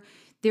other.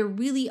 They've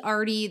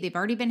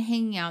already been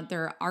hanging out.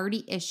 There are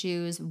already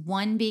issues,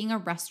 one being a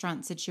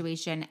restaurant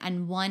situation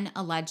and one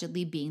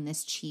allegedly being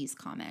this cheese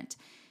comment.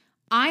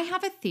 I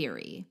have a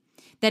theory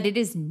that it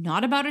is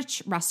not about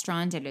a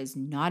restaurant. It is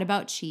not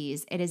about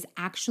cheese. It is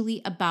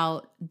actually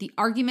about the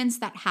arguments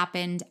that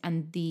happened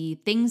and the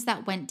things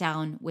that went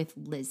down with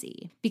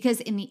Lizzie. Because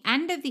in the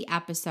end of the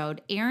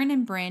episode, Aaron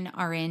and Brynn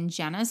are in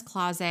Jenna's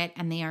closet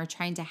and they are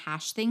trying to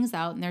hash things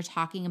out and they're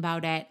talking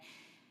about it.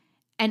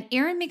 And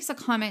Aaron makes a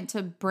comment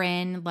to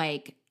Brynn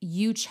like,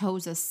 "You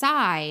chose a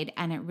side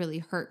and it really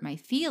hurt my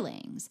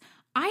feelings."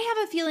 I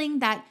have a feeling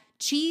that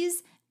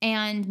cheese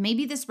and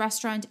maybe this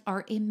restaurant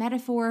are a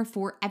metaphor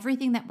for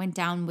everything that went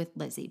down with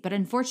Lizzie. But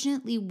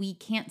unfortunately, we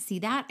can't see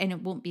that and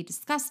it won't be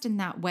discussed in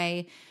that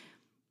way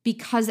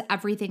because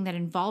everything that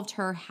involved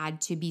her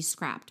had to be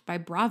scrapped by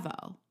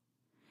Bravo.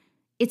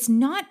 It's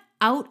not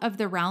out of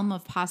the realm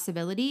of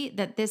possibility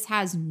that this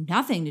has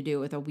nothing to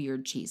do with a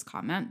weird cheese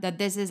comment, that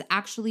this is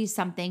actually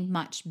something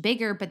much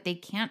bigger, but they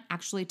can't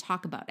actually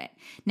talk about it.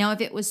 Now,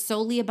 if it was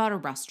solely about a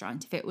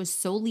restaurant, if it was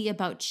solely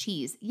about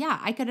cheese, yeah,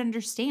 I could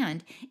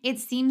understand. It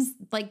seems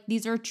like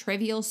these are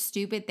trivial,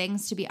 stupid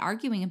things to be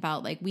arguing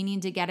about. Like we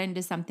need to get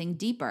into something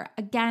deeper.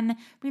 Again,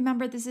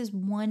 remember, this is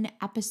one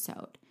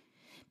episode.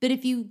 But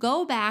if you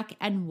go back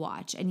and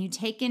watch and you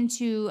take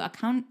into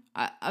account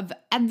of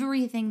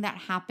everything that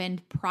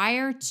happened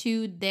prior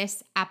to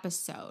this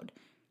episode,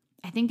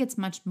 I think it's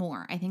much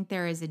more. I think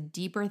there is a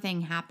deeper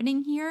thing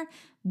happening here.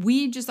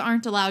 We just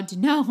aren't allowed to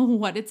know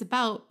what it's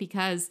about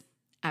because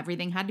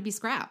everything had to be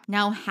scrapped.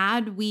 Now,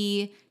 had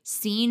we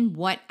seen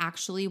what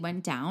actually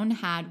went down,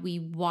 had we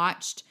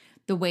watched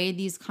the way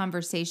these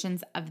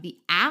conversations of the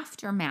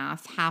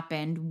aftermath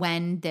happened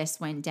when this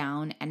went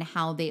down and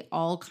how they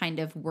all kind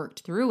of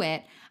worked through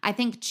it, I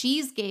think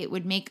Cheesegate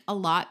would make a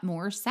lot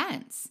more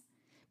sense.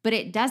 But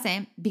it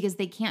doesn't because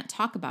they can't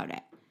talk about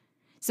it.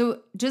 So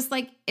just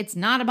like it's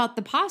not about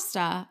the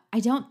pasta, I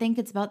don't think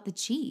it's about the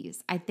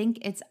cheese. I think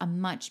it's a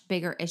much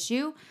bigger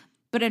issue.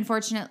 But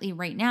unfortunately,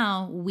 right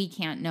now, we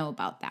can't know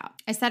about that.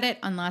 I said it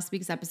on last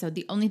week's episode.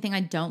 The only thing I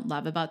don't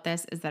love about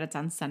this is that it's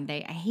on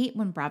Sunday. I hate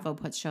when Bravo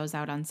puts shows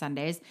out on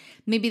Sundays.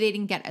 Maybe they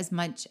didn't get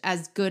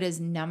as good as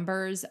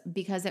numbers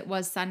because it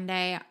was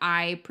Sunday.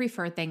 I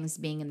prefer things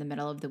being in the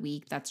middle of the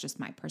week. That's just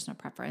my personal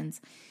preference.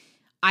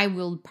 I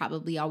will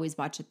probably always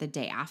watch it the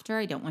day after.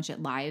 I don't watch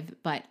it live,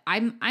 but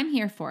I'm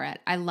here for it.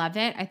 I love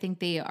it. I think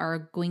they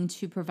are going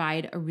to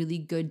provide a really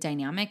good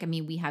dynamic. I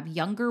mean, we have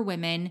younger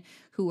women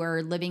who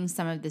are living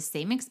some of the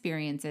same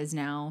experiences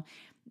now.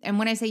 And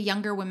when I say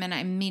younger women,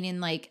 I'm meaning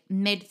like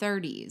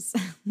mid-30s,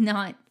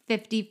 not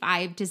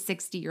 55 to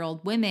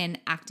 60-year-old women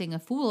acting a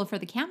fool for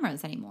the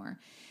cameras anymore.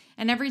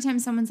 And every time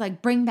someone's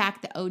like, bring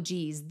back the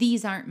OGs,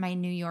 these aren't my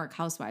New York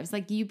housewives.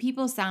 Like, you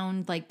people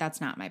sound like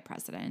that's not my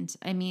president.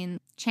 I mean,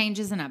 change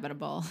is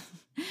inevitable.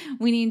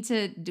 We need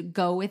to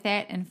go with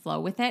it and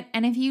flow with it.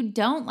 And if you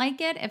don't like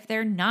it, if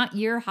they're not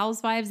your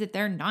housewives, if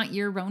they're not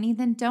your RHONY,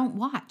 then don't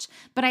watch.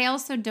 But I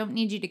also don't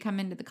need you to come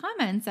into the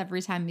comments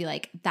every time and be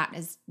like, that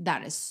is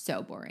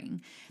so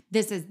boring.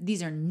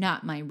 These are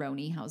not my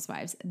RHONY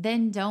housewives.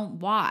 Then don't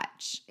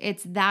watch.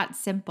 It's that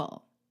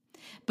simple.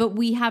 But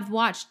we have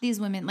watched these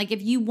women. Like,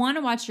 if you want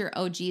to watch your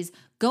OGs,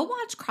 go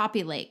watch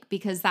Crappie Lake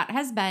because that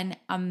has been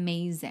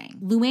amazing.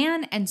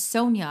 Luann and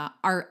Sonia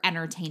are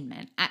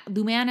entertainment.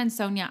 Luann and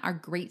Sonia are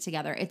great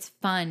together. It's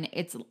fun.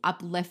 It's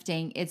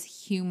uplifting.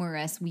 It's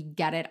humorous. We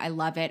get it. I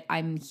love it.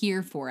 I'm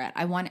here for it.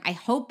 I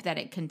hope that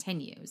it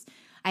continues.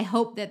 I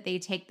hope that they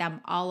take them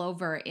all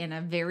over in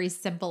a very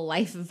simple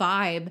life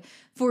vibe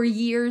for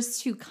years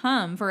to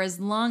come, for as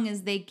long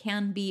as they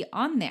can be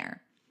on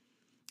there.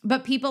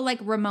 But people like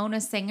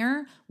Ramona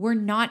Singer were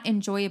not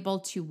enjoyable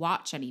to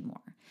watch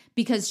anymore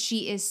because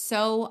she is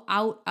so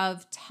out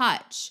of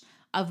touch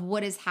of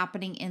what is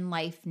happening in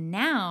life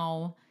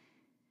now.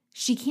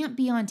 She can't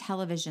be on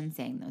television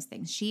saying those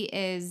things. She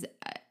is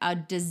a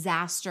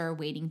disaster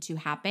waiting to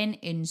happen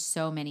in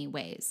so many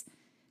ways.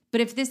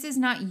 But if this is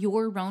not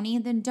your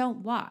RHONY, then don't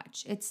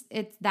watch. It's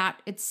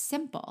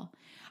simple.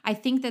 I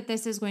think that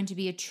this is going to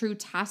be a true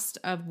test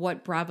of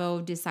what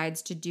Bravo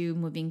decides to do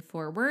moving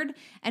forward.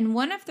 And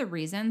one of the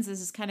reasons,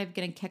 this is kind of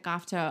going to kick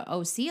off to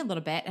OC a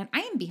little bit, and I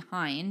am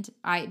behind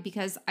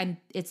because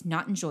it's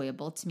not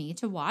enjoyable to me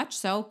to watch.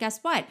 So guess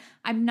what?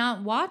 I'm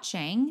not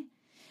watching.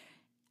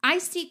 I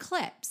see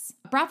clips.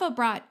 Bravo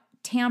brought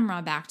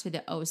Tamra back to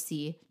the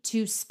OC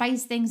to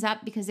spice things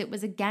up because it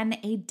was, again,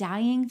 a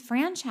dying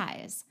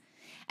franchise.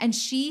 And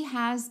she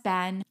has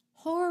been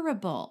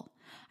horrible.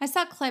 I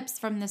saw clips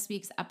from this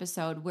week's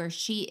episode where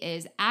she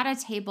is at a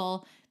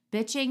table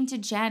bitching to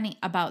Jen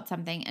about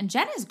something. And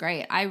Jen is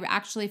great. I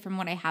actually, from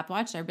what I have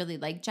watched, I really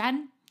like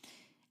Jen.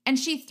 And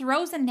she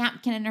throws a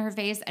napkin in her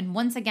face and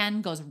once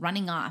again goes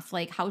running off,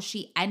 like how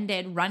she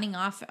ended running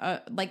off,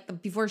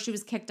 before she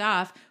was kicked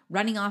off,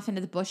 running off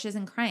into the bushes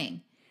and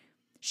crying.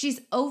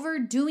 She's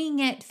overdoing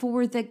it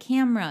for the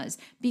cameras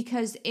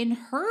because in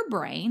her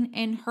brain,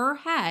 in her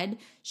head,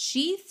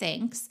 she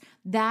thinks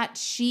that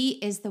she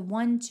is the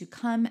one to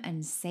come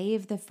and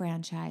save the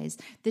franchise,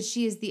 that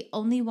she is the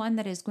only one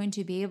that is going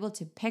to be able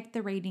to pick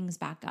the ratings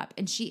back up.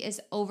 And she is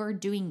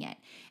overdoing it.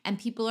 And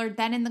people are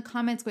then in the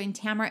comments going,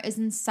 Tamra is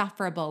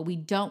insufferable. We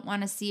don't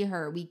want to see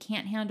her. We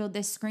can't handle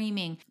this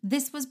screaming.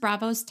 This was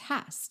Bravo's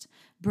test,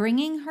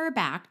 bringing her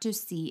back to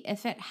see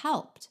if it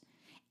helped.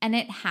 And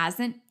it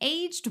hasn't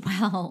aged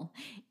well.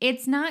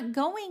 It's not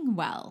going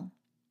well.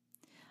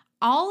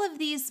 All of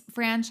these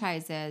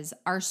franchises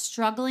are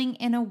struggling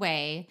in a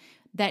way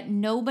that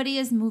nobody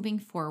is moving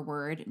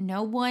forward.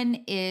 No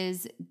one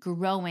is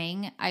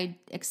growing. I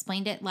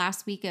explained it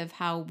last week of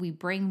how we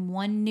bring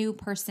one new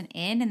person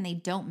in and they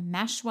don't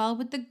mesh well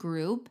with the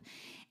group.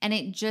 And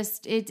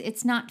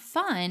it's not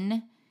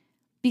fun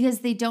because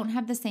they don't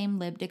have the same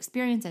lived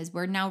experiences,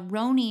 where now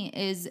RHONY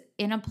is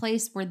in a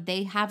place where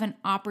they have an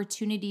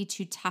opportunity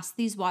to test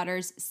these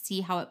waters,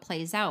 see how it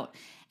plays out.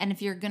 And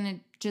if you're going to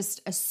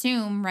just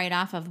assume right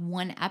off of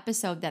one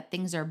episode that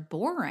things are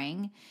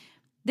boring,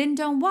 then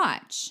don't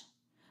watch.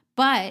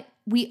 But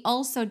we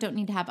also don't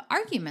need to have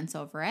arguments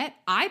over it.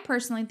 I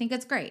personally think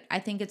it's great. I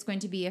think it's going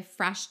to be a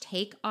fresh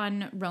take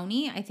on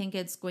RHONY. I think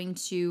it's going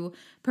to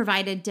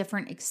provide a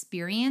different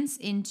experience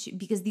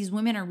because these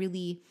women are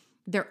really,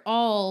 they're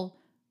all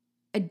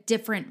a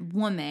different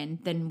woman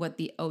than what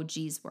the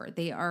OGs were.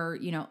 They are,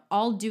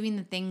 all doing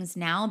the things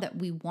now that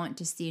we want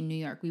to see in New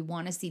York. We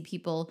want to see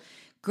people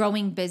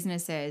growing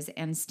businesses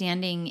and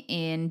standing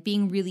in,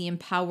 being really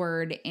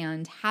empowered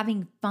and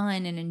having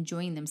fun and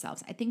enjoying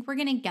themselves. I think we're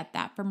going to get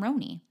that from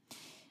RHONY.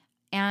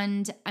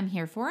 And I'm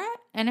here for it.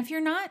 And if you're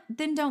not,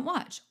 then don't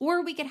watch.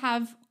 Or we could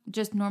have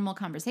just normal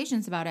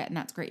conversations about it, and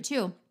that's great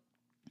too.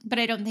 But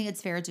I don't think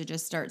it's fair to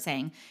just start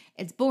saying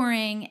it's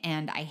boring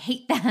and I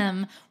hate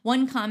them.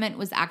 One comment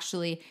was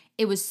actually,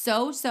 it was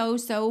so, so,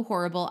 so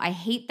horrible. I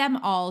hate them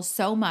all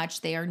so much.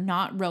 They are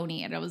not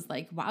RHONY. And I was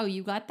like, wow,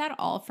 you got that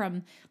all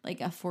from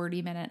like a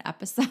 40-minute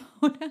episode.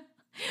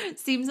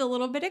 Seems a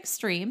little bit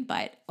extreme,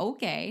 but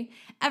okay.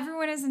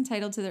 Everyone is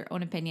entitled to their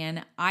own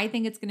opinion. I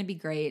think it's going to be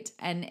great.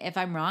 And if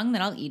I'm wrong,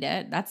 then I'll eat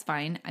it. That's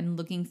fine. I'm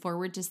looking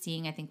forward to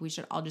seeing. I think we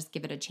should all just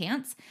give it a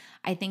chance.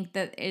 I think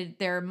that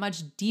there are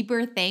much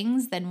deeper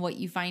things than what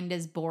you find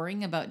as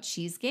boring about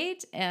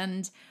Cheesegate.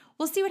 And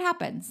we'll see what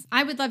happens.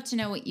 I would love to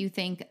know what you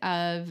think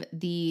of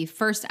the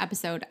first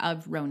episode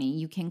of RHONY.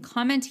 You can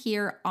comment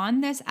here on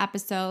this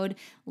episode.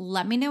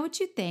 Let me know what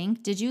you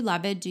think. Did you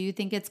love it? Do you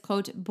think it's,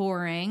 quote,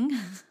 boring?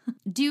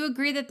 Do you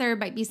agree that there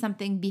might be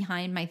something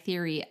behind my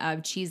theory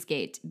of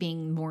Cheesegate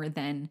being more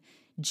than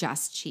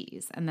just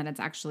cheese, and that it's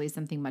actually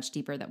something much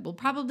deeper that we'll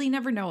probably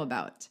never know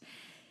about?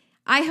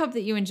 I hope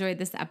that you enjoyed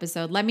this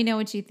episode. Let me know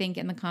what you think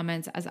in the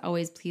comments. As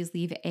always, please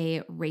leave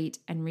a rate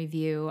and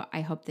review.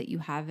 I hope that you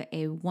have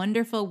a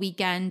wonderful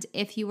weekend.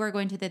 If you are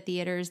going to the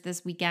theaters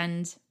this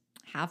weekend,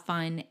 have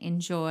fun,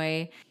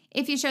 enjoy.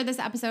 If you share this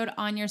episode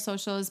on your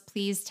socials,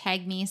 please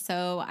tag me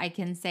so I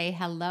can say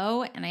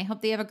hello. And I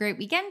hope that you have a great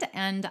weekend,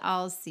 and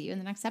I'll see you in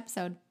the next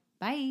episode.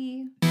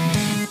 Bye.